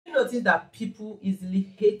notice that people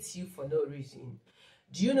easily hate you for no reason?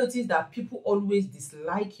 Do you notice that people always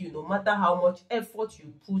dislike you no matter how much effort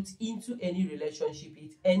you put into any relationship,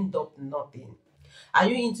 it ends up nothing? Are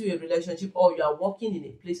you into a relationship or you are working in a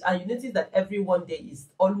place and you notice that everyone there is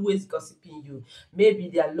always gossiping you? Maybe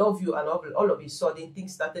they love you and all of a sudden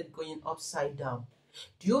things started going upside down.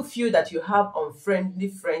 Do you feel that you have unfriendly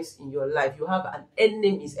friends in your life? You have an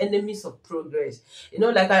enemies of progress. You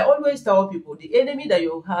know, like I always tell people, the enemy that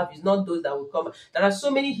you have is not those that will come. There are so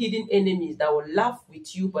many hidden enemies that will laugh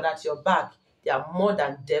with you, but at your back, they are more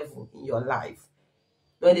than devil in your life.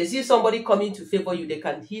 When they see somebody coming to favor you, they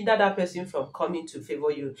can hinder that person from coming to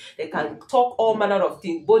favor you. They can talk all manner of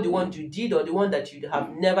things, both the one you did or the one that you have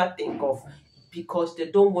never think of, because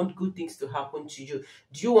they don't want good things to happen to you.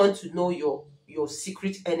 Do you want to know your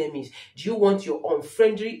secret enemies? Do you want your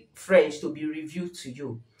unfriendly friends to be revealed to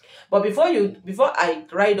you? But before I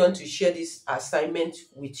ride on to share this assignment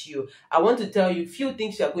with you, I want to tell you a few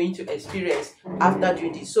things you are going to experience after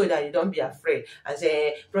doing this, so that you don't be afraid and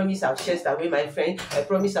say, promise I've chased away my friend, I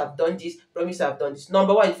promise I've done this, promise I've done this.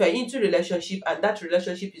 Number one, if you're into relationship and that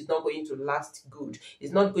relationship is not going to last good,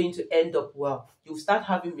 it's not going to end up well, you start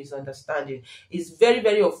having misunderstanding. It's very,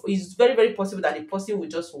 very possible that the person will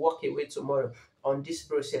just walk away tomorrow on this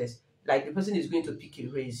process. Like the person is going to pick a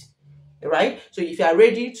raise. Right? So if you are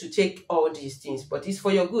ready to take all these things, but it's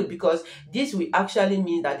for your good, because this will actually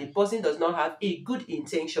mean that the person does not have a good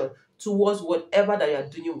intention towards whatever that you are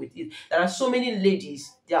doing with it. There are so many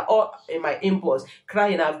ladies, they are all in my inbox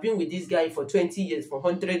crying, I've been with this guy for 20 years, for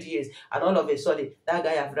 100 years, and all of a sudden that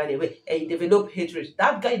guy have run away and he developed hatred.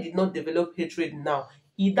 That guy did not develop hatred now.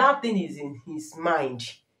 That thing is in his mind,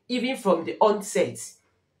 even from the onset.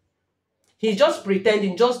 He's just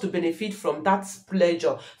pretending just to benefit from that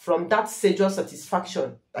pleasure, from that sexual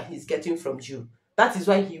satisfaction that he's getting from you. That is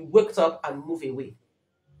why he wakes up and moves away.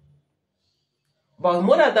 But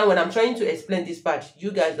more than that, when I'm trying to explain this part, you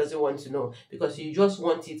guys doesn't want to know, because you just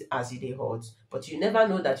want it as it holds. But you never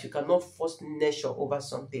know that you cannot force nature over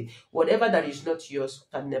something. Whatever that is not yours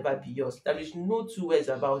can never be yours. There is no two ways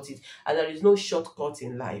about it, and there is no shortcut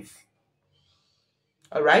in life.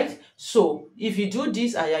 All right, so if you do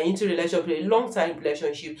this and you're into relationship, a long-time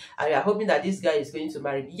relationship, and you're hoping that this guy is going to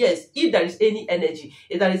marry me, yes, if there is any energy,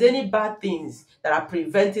 if there is any bad things that are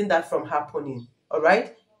preventing that from happening, all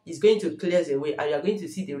right, it's going to clear away, and you're going to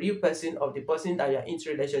see the real person of the person that you're into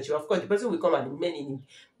relationship. Of course, the person will come and mean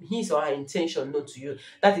his or her intention known to you.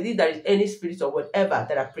 That is, if there is any spirit or whatever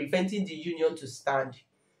that are preventing the union to stand.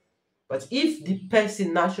 But if the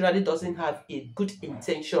person naturally doesn't have a good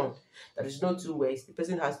intention, there is no two ways. The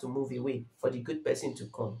person has to move away for the good person to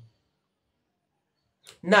come.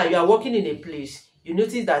 Now, you are working in a place. You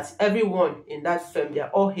notice that everyone in that firm, they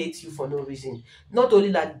all hate you for no reason. Not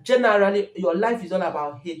only that, generally, your life is all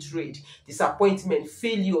about hatred, disappointment,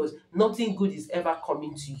 failures. Nothing good is ever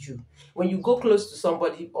coming to you. When you go close to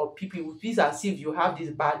somebody or people, it feels as if you have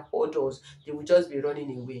these bad odors, they will just be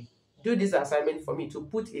running away. Do this assignment for me to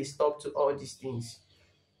put a stop to all these things,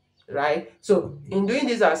 right? So in doing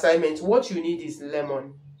this assignment, what you need is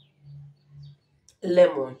lemon.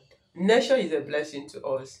 Nature is a blessing to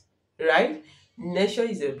us, right? Nature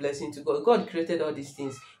is a blessing to God. God created all these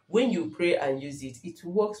things. When you pray and use it, it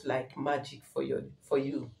works like magic for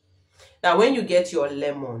you. Now, when you get your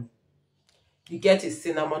lemon, you get a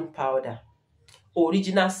cinnamon powder,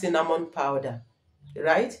 original cinnamon powder,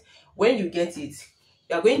 right? When you get it,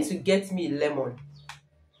 you are going to get me lemon.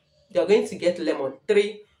 You are going to get lemon,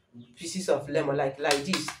 3 pieces of lemon, like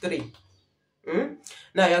this, 3.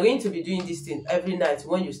 Now, you are going to be doing this thing every night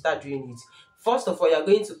when you start doing it. First of all, you are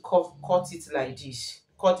going to cut it like this.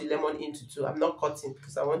 Cut the lemon into 2. I'm not cutting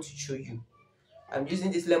because I want to show you. I'm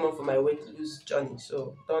using this lemon for my weight loss journey,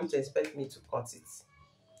 so don't expect me to cut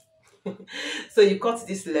it. So you cut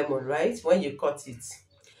this lemon, right? When you cut it,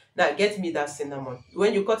 now get me that cinnamon.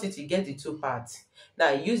 When you cut it, you get the 2 parts.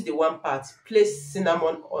 Now use the 1 part, place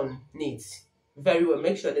cinnamon on it very well.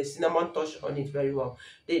 Make sure the cinnamon touch on it very well.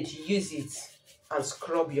 Then use it and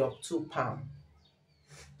scrub your 2 palm.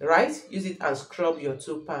 Right? Use it and scrub your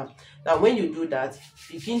 2 palm. Now when you do that,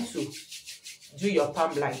 begin to do your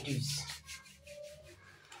palm like this.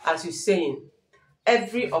 As you're saying,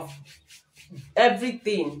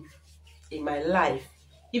 everything in my life,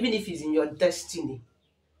 even if it's in your destiny,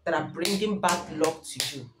 that are bringing bad luck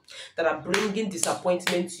to you, that are bringing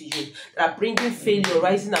disappointment to you, that are bringing failure,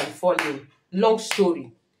 rising and falling, long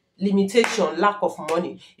story, limitation, lack of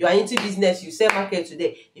money. You are into business, you sell market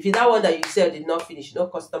today. If that one that you sell did not finish, no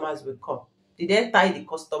customers will come. Did they tie the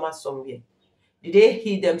customers somewhere? Did they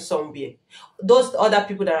hit them somewhere? Those other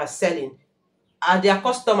people that are selling, are their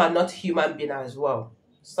customer not human being as well?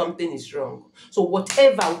 something is wrong. So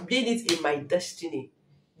whatever, being it in my destiny,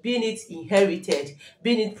 being it inherited,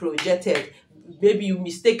 being it projected, maybe you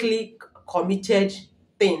mistakenly committed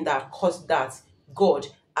thing that caused that, God,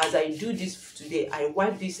 as I do this today, I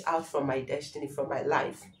wipe this out from my destiny, from my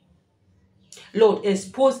life. Lord,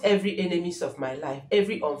 expose every enemies of my life,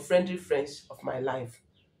 every unfriendly friends of my life.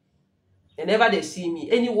 Whenever they see me,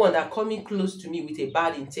 anyone that coming close to me with a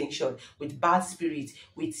bad intention, with bad spirit,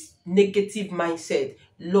 with negative mindset,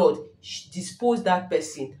 Lord, dispose that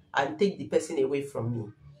person and take the person away from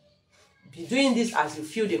me. Be doing this as you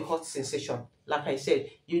feel the hot sensation. Like I said,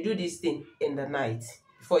 you do this thing in the night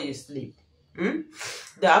before you sleep. Then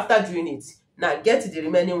after doing it, now get the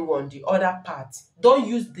remaining one, the other part. Don't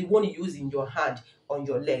use the one you use in your hand on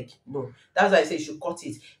your leg. No, that's why I say you should cut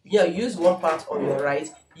it. Yeah, use one part on your right,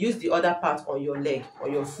 use the other part on your leg,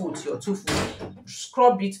 on your foot, your 2 foot.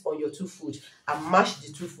 Scrub it on your 2 foot and mash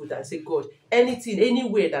the 2 foot and say, God, anything,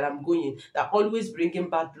 anywhere that I'm going, that always bringing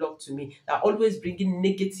bad luck to me, that always bringing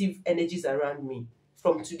negative energies around me,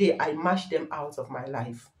 from today I mash them out of my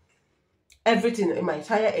life. Everything in my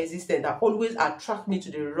entire existence that always attract me to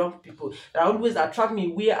the wrong people, that always attract me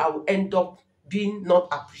where I will end up being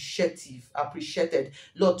not appreciated.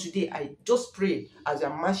 Lord, today I just pray as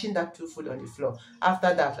I'm mashing that 2 foot on the floor.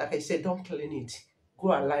 After that, like I said, don't clean it.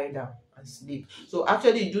 Go and lie down and sleep. So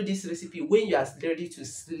actually you do this recipe when you are ready to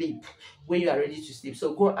sleep. When you are ready to sleep.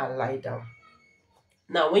 So go and lie down.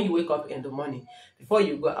 Now, when you wake up in the morning, before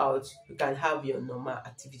you go out, you can have your normal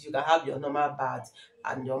activity. You can have your normal bath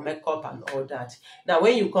and your makeup and all that. Now,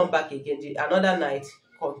 when you come back again, another night,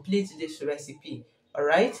 complete this recipe, all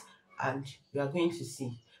right? And you are going to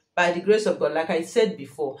see. By the grace of God, like I said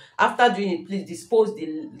before, after doing it, please dispose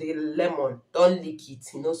the lemon. Don't leak it.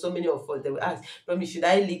 You know, so many of us, they will ask, Mommy, should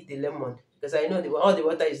I leak the lemon? Because I know all the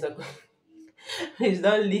water is not going. Please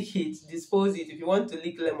don't leak it, dispose it. If you want to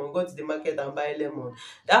leak lemon, go to the market and buy lemon.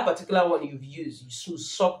 That particular one you've used, you should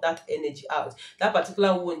suck that energy out. That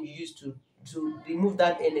particular one you use to remove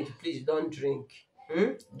that energy, please don't drink.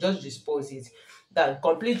 Just dispose it. Then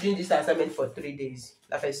complete doing this assignment for 3 days.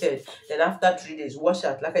 Like I said, then after 3 days, wash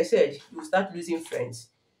out. Like I said, you start losing friends.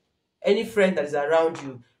 Any friend that is around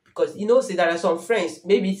you, because you know, see, there are some friends,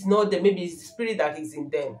 maybe it's not them, maybe it's the spirit that is in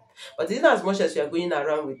them. But even as much as you are going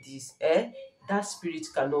around with this, that spirit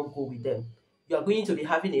cannot go with them. You are going to be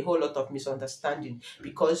having a whole lot of misunderstanding,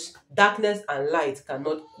 because darkness and light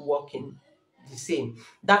cannot work in the same.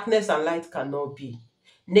 Darkness and light cannot be.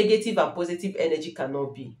 Negative and positive energy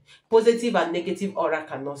cannot be. Positive and negative aura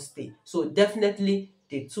cannot stay. So definitely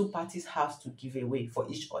the two parties have to give away for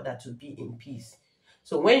each other to be in peace.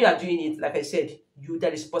 So when you are doing it, like I said,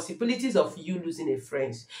 there is possibilities of you losing a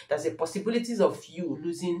friend. There's a possibilities of you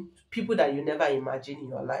losing people that you never imagined in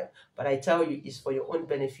your life. But I tell you, it's for your own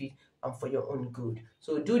benefit and for your own good.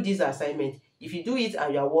 So do this assignment. If you do it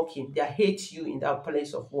and you are working, they hate you in that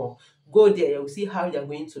place of work. Go there, you'll see how they are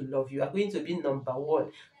going to love you. You are going to be number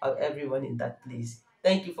one of everyone in that place.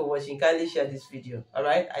 Thank you for watching. Kindly share this video. All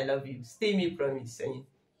right, I love you. Stay me promise. Saying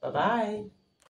bye-bye.